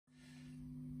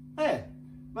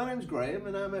My name's Graham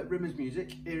and I'm at Rimmers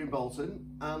Music here in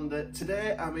Bolton, and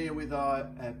today I'm here with our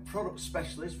product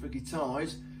specialist for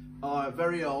guitars, our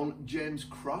very own James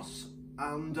Cross,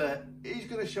 and he's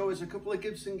going to show us a couple of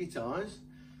Gibson guitars.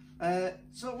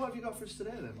 So what have you got for us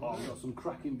today then? Oh, I've got some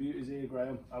cracking beauties here,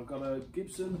 Graham. I've got a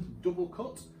Gibson double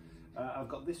cut. I've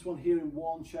got this one here in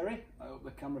worn cherry. I hope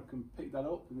the camera can pick that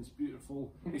up in this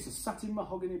beautiful, it's a satin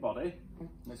mahogany body.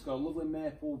 It's got a lovely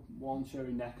maple worn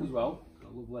cherry neck as well.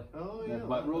 Got a lovely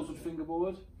black rosewood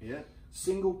fingerboard. Yeah.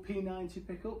 Single P90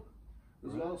 pickup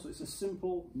as well. So it's a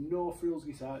simple, no frills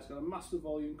guitar. It's got a master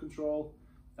volume control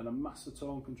and a master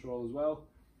tone control as well.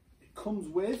 It comes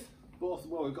with both,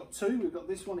 well, we've got two. We've got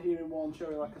this one here in worn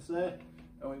cherry, like I say,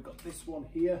 and we've got this one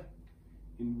here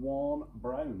in worn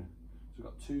brown. So we've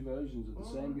got two versions of the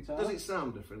same guitar. Does it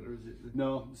sound different, or is it?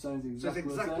 No, it sounds exactly,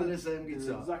 the same guitar. It's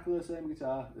exactly the same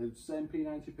guitar. The same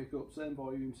P90 pickup, same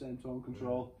volume, same tone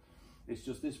control. Yeah. It's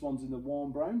just this one's in the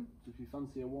worn brown. So if you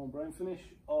fancy a worn brown finish,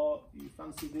 or you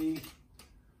fancy the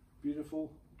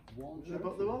beautiful worn cherry.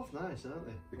 But they're both nice, aren't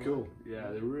they? They're cool. Yeah,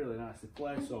 they're really nice. They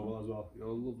play so well as well. You're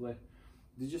lovely.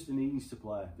 They're just an ease to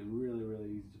play. They're really,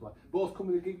 really easy to play. Both come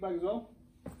with a gig bag as well.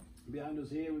 Behind us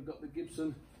here, we've got the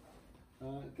Gibson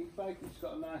gig bag. It's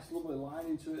got a nice, lovely line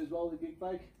into it as well. The gig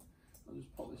bag. I'll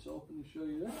just pop this open and show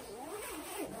you this.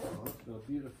 It's got a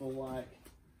beautiful, like,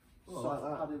 soft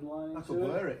like padded line. I could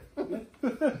wear it.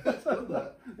 It's good,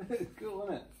 that. It's cool,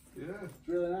 isn't it? Yeah. It's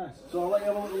really nice. So I'll let you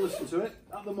have a little listen to it.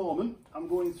 At the moment, I'm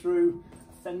going through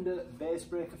a Fender Bass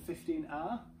Breaker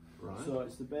 15R. Right. So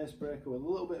it's the bass breaker with a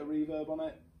little bit of reverb on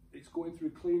it. It's going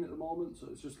through clean at the moment, so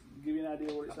it's just to give you an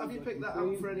idea what it sounds like. Have you picked that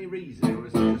up for any reason, or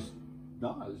is it just?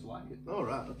 No, I just like it. Oh,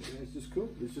 right. Yeah, it's just cool.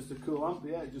 It's just a cool amp.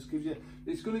 Yeah, it just gives you.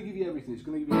 It's going to give you everything. It's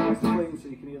going to give you nice clean, so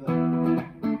you can hear that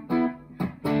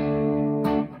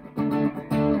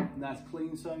nice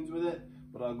clean sounds with it.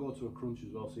 But I'll go to a crunch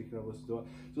as well, so you can have a listen to it.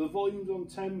 So the volume's on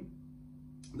 10.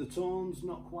 The tone's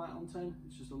not quite on 10,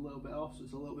 it's just a little bit off, so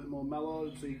it's a little bit more mellow,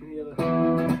 so you can hear the...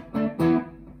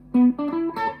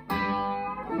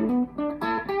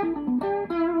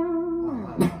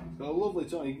 It's got a lovely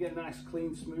tone, you can get a nice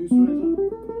clean smooth to it.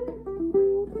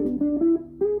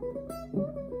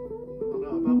 Oh no,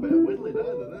 I've got a bit of whittling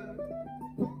either there.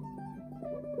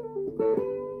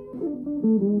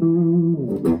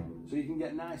 So you can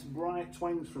get nice bright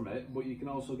twangs from it, but you can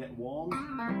also get warm.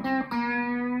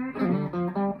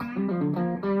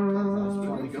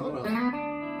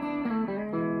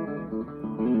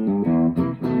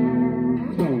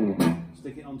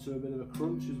 Stick it onto a bit of a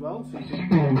crunch as well, so you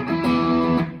can...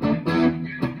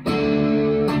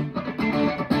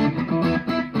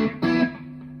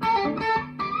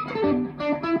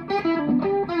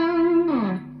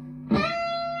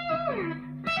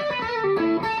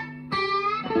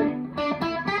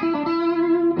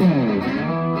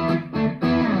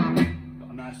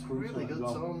 Really good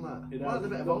tone, that. I like the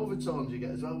bit of overtones you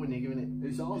get as well when you're giving it.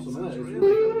 It's awesome, isn't it? It's really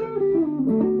good.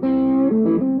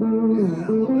 Yeah, I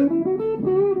love it.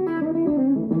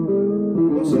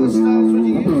 What sort of styles would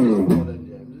you use this for then,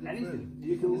 James? Anything.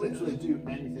 You can literally do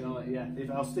anything on it, yeah. If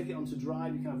I'll stick it onto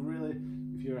drive, you can have really,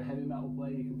 if you're a heavy metal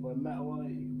player, you can play metal on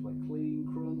it, you can play clean,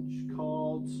 crunch,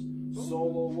 chords,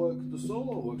 solo work. The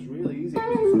solo work's really easy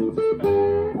because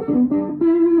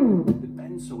it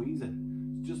bends so easy.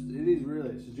 It is really,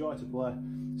 it's a joy to play.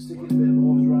 Stick it a bit of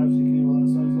overdrive so you can hear what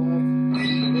that sounds like.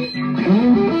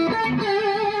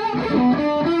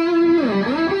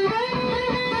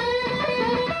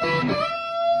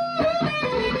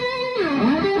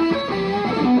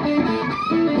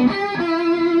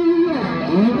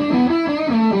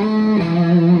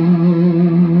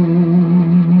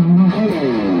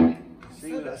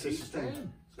 See that's a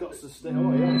sustain. It's got sustain.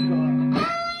 Oh yeah, it's got that.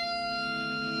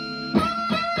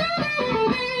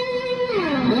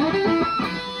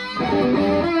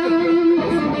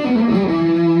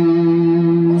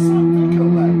 What's that pickup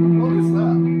then? What is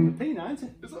that? The P90.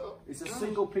 It's a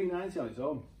single P90 on its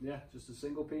own. Yeah, just a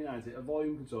single P90, a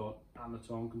volume control and a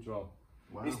tone control.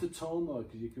 Wow. It's the tone though,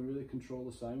 because you can really control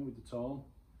the sound with the tone.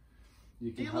 Do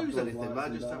you lose anything by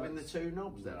just having the two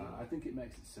knobs then? I think it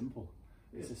makes it simple.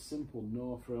 It's a simple,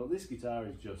 no frill. This guitar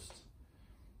is just,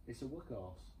 it's a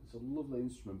workhorse. It's a lovely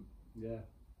instrument. Yeah,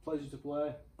 pleasure to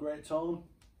play, great tone.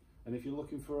 And if you're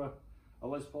looking for a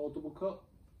Les Paul double cut,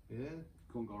 yeah,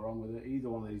 couldn't go wrong with it. Either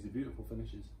one of these are beautiful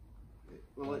finishes.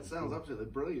 Well, it sounds absolutely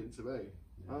brilliant to me.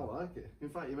 Yeah. I like it. In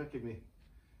fact, you're making me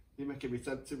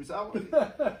tempted to be. I'll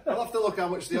have to look how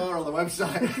much they are on the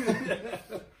website.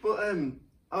 But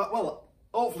well,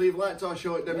 hopefully you've liked our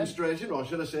short demonstration, or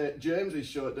should I say James's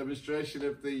short demonstration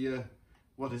of the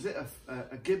what is it?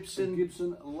 A Gibson. A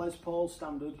Gibson Les Paul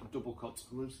Standard double cut.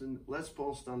 Gibson Les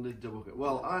Paul Standard double cut.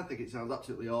 Well, I think it sounds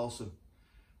absolutely awesome.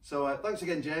 So thanks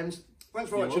again, James.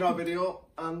 Thanks for watching our video,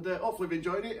 and hopefully you've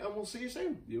enjoyed it, and we'll see you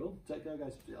soon. You will. Take care,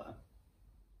 guys. See you later.